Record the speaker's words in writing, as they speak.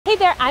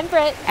I'm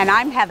Britt. And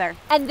I'm Heather.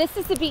 And this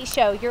is The Beach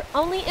Show, your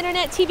only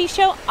internet TV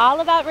show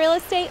all about real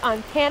estate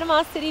on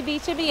Panama City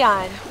Beach and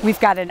beyond. We've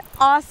got an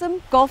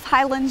awesome Gulf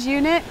Highlands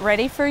unit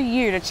ready for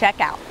you to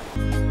check out.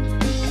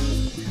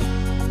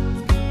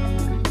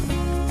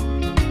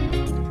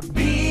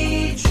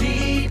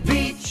 Beachy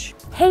Beach.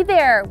 Hey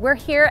there, we're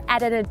here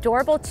at an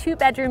adorable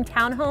 2-bedroom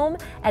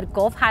townhome at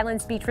Gulf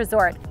Highlands Beach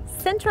Resort.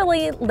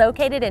 Centrally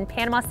located in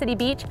Panama City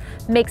Beach,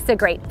 makes a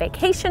great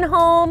vacation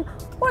home,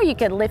 or you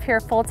could live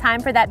here full-time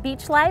for that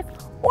beach life,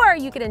 or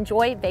you could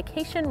enjoy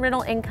vacation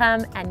rental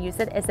income and use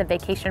it as a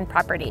vacation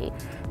property.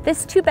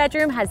 This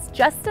 2-bedroom has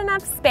just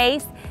enough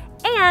space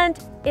and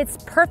it's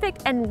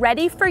perfect and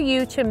ready for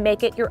you to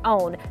make it your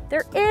own.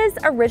 There is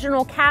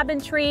original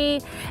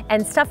cabinetry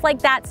and stuff like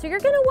that, so you're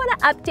gonna wanna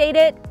update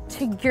it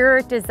to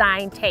your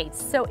design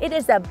taste. So it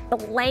is a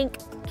blank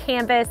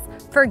canvas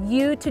for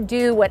you to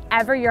do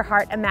whatever your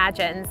heart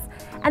imagines.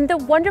 And the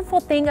wonderful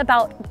thing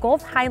about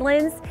Gulf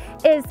Highlands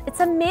is it's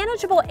a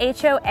manageable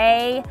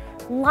HOA.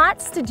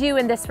 Lots to do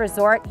in this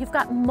resort. You've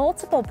got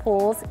multiple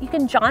pools. You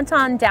can jaunt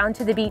on down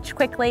to the beach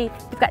quickly.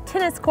 You've got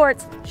tennis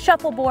courts,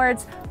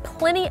 shuffleboards,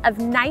 plenty of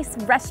nice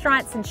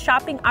restaurants and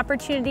shopping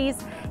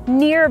opportunities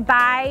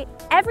nearby,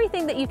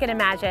 everything that you can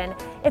imagine.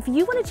 If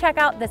you want to check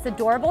out this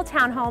adorable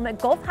townhome at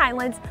Gulf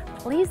Highlands,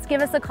 please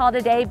give us a call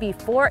today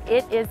before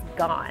it is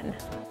gone.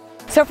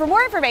 So for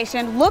more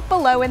information, look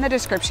below in the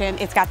description.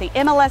 It's got the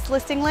MLS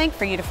listing link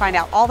for you to find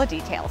out all the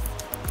details.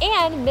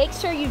 And make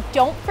sure you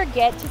don't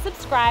forget to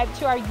subscribe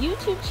to our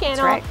YouTube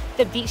channel, right.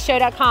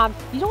 thebeachshow.com.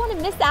 You don't want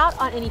to miss out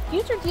on any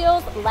future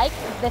deals like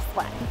this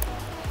one.